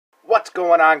What's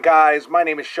going on, guys? My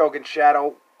name is Shogun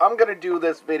Shadow. I'm going to do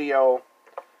this video.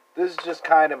 This is just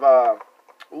kind of a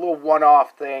little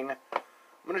one-off thing.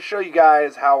 I'm going to show you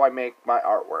guys how I make my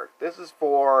artwork. This is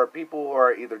for people who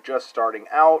are either just starting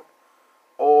out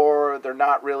or they're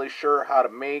not really sure how to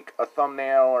make a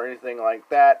thumbnail or anything like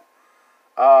that.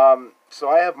 So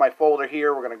I have my folder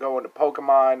here. We're going to go into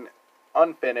Pokemon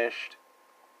Unfinished,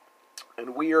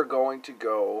 and we are going to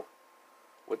go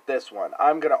with this one.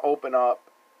 I'm going to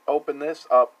open this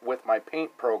up with my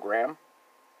paint program.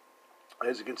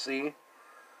 As you can see,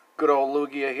 good old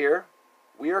Lugia here.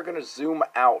 We are going to zoom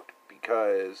out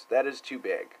because that is too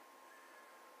big.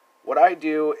 What I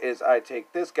do is I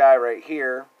take this guy right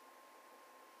here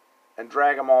and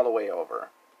drag him all the way over.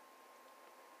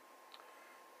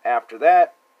 After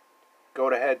that, go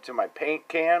ahead to my paint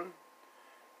can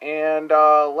and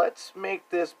let's make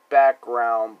this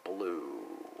background blue.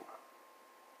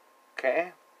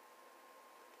 Okay?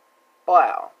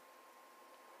 Wow.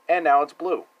 And now it's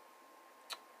blue.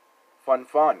 Fun,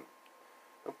 fun.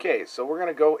 Okay, so we're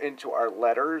going to go into our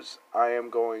letters. I am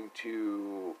going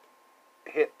to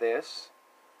hit this.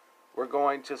 We're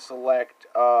going to select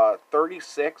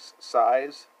 36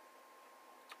 size.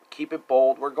 Keep it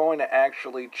bold. We're going to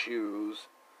actually choose...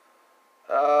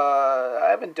 I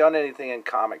haven't done anything in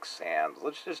Comic Sans.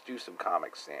 Let's just do some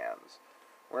Comic Sans.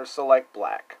 We're going to select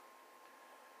black.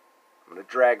 I'm going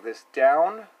to drag this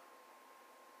down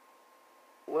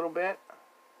a little bit.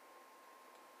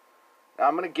 Now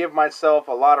I'm going to give myself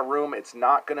a lot of room. It's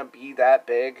not going to be that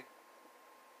big.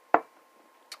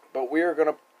 But we are going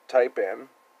to type in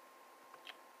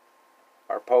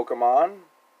our Pokemon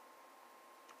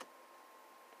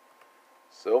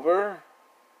Silver.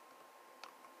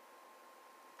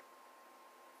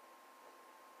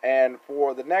 And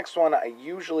for the next one, I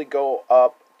usually go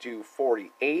up to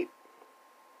 48.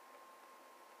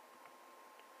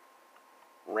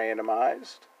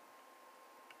 Randomized.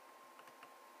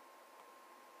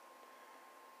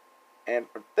 And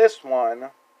for this one,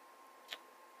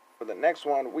 for the next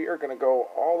one, we are going to go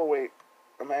all the way.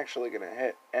 I'm actually going to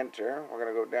hit enter. We're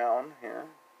going to go down here.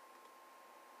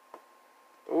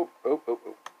 Oop, oop, oop,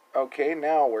 oop. Okay,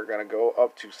 now we're going to go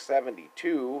up to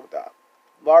 72, the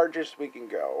largest we can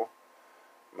go.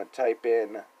 I'm going to type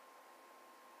in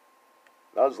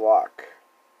Nuzlocke.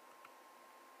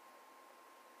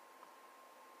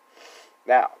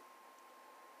 Now,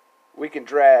 we can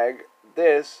drag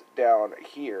this down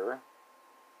here.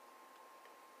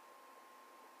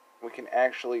 We can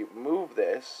actually move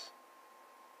this,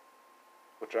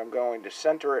 which I'm going to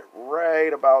center it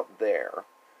right about there.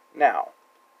 Now,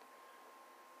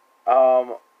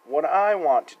 what I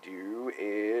want to do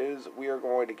is we are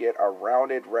going to get our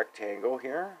rounded rectangle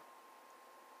here.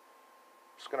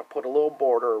 Just going to put a little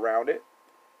border around it.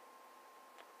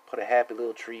 Put a happy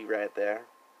little tree right there.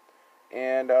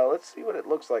 And let's see what it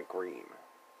looks like green.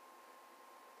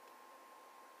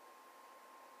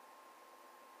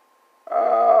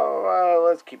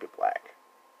 Let's keep it black.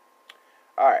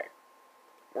 Alright.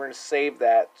 We're going to save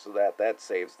that so that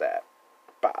saves that.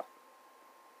 Bop.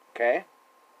 Okay?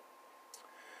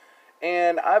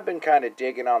 And I've been kind of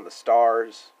digging on the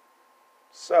stars.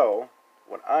 So,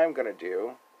 what I'm going to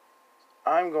do,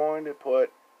 I'm going to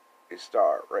put a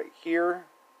star right here.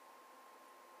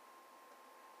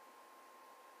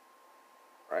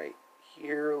 Right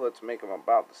here. Let's make them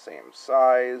about the same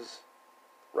size,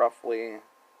 roughly.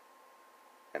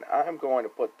 And I'm going to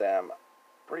put them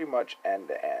pretty much end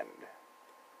to end.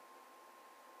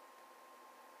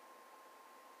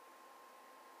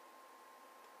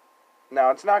 Now,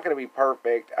 it's not going to be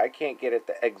perfect. I can't get it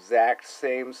the exact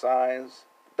same size.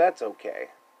 That's okay.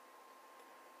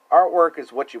 Artwork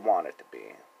is what you want it to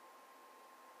be.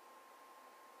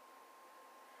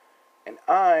 And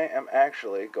I am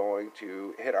actually going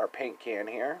to hit our paint can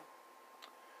here.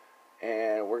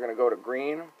 And we're going to go to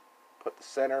green. Put the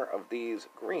center of these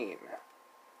green.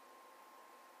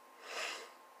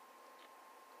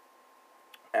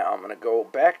 Now I'm going to go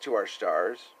back to our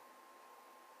stars.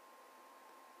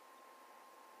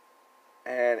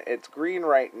 And it's green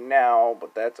right now,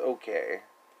 but that's okay.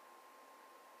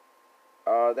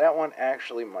 That one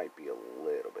actually might be a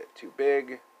little bit too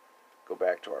big. Go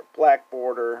back to our black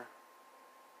border.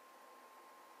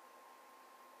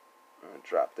 I'm going to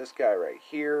drop this guy right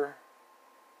here.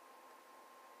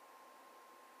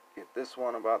 Get this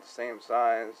one about the same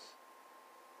size,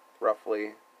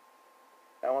 roughly.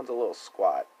 That one's a little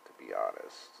squat, to be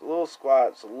honest. It's a little squat.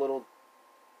 It's a little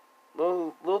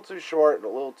too short and a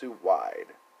little too wide.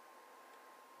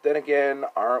 Then again,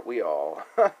 aren't we all?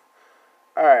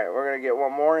 Alright, we're going to get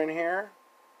one more in here.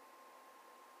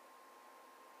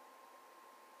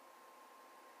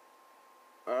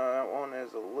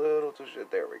 is a little too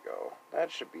shit. There we go.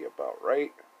 That should be about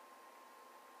right.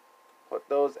 Put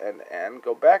those end to end.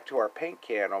 Go back to our paint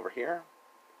can over here.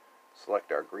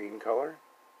 Select our green color.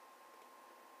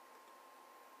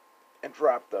 And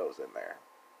drop those in there.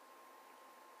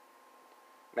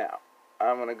 Now,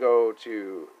 I'm going to go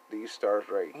to these stars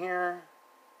right here.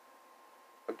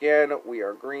 Again, we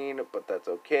are green, but that's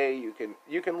okay. You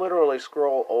can literally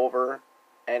scroll over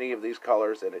any of these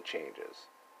colors and it changes.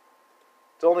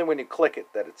 It's only when you click it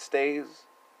that it stays.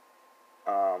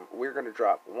 We're going to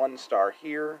drop one star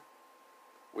here.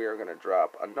 We are going to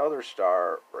drop another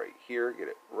star right here. Get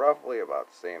it roughly about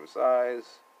the same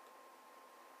size.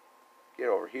 Get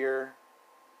over here.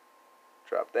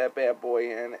 Drop that bad boy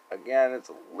in. Again, it's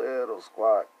a little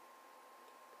squat.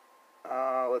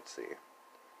 Let's see.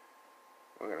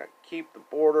 We're going to keep the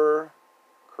border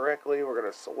correctly. We're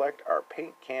going to select our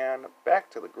paint can back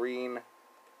to the green.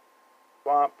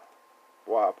 Whop,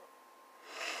 whop.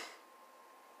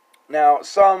 Now,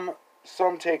 some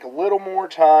take a little more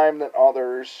time than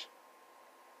others,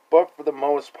 but for the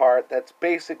most part, that's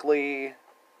basically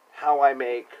how I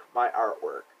make my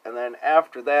artwork. And then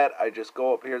after that, I just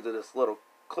go up here to this little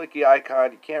clicky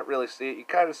icon. You can't really see it. You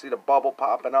kind of see the bubble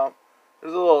popping up.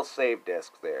 There's a little save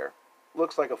disk there.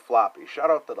 Looks like a floppy. Shout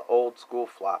out to the old school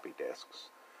floppy disks.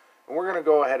 And we're going to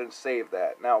go ahead and save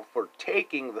that. Now, for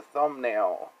taking the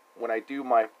thumbnail when I do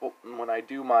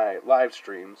my live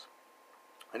streams,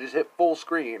 I just hit full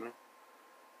screen,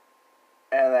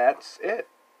 and that's it.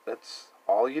 That's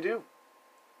all you do.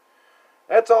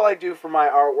 That's all I do for my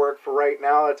artwork for right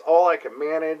now. That's all I can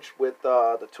manage with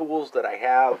the tools that I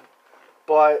have.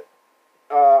 But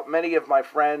many of my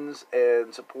friends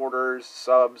and supporters,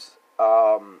 subs,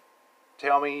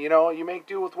 tell me, you make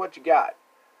do with what you got.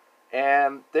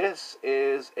 And this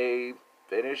is a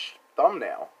finished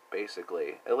thumbnail,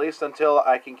 basically. At least until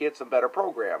I can get some better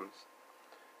programs.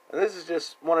 And this is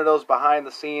just one of those behind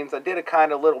the scenes. I did a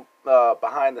kind of little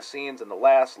behind the scenes in the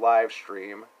last live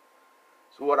stream.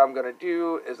 So what I'm going to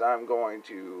do is I'm going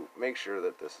to make sure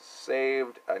that this is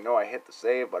saved. I know I hit the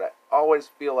save, but I always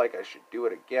feel like I should do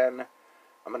it again.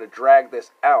 I'm going to drag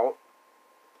this out,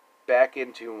 back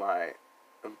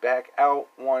out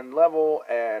one level,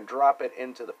 and drop it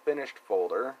into the finished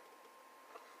folder.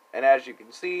 And as you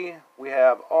can see, we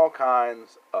have all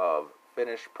kinds of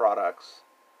finished products.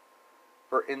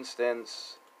 For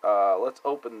instance, let's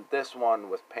open this one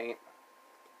with paint.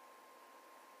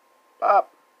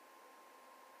 Pop.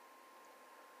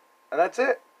 And that's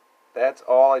it. That's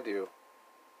all I do.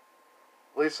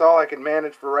 At least all I can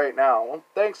manage for right now. Well,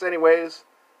 thanks anyways.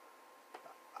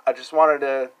 I just wanted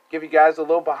to give you guys a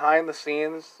little behind the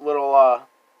scenes, little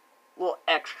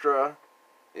extra.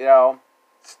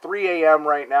 It's 3 a.m.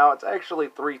 right now. It's actually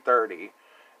 3:30,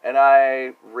 and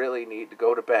I really need to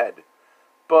go to bed.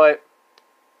 But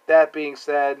that being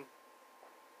said,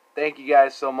 thank you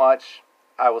guys so much.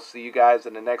 I will see you guys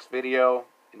in the next video,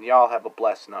 and y'all have a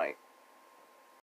blessed night.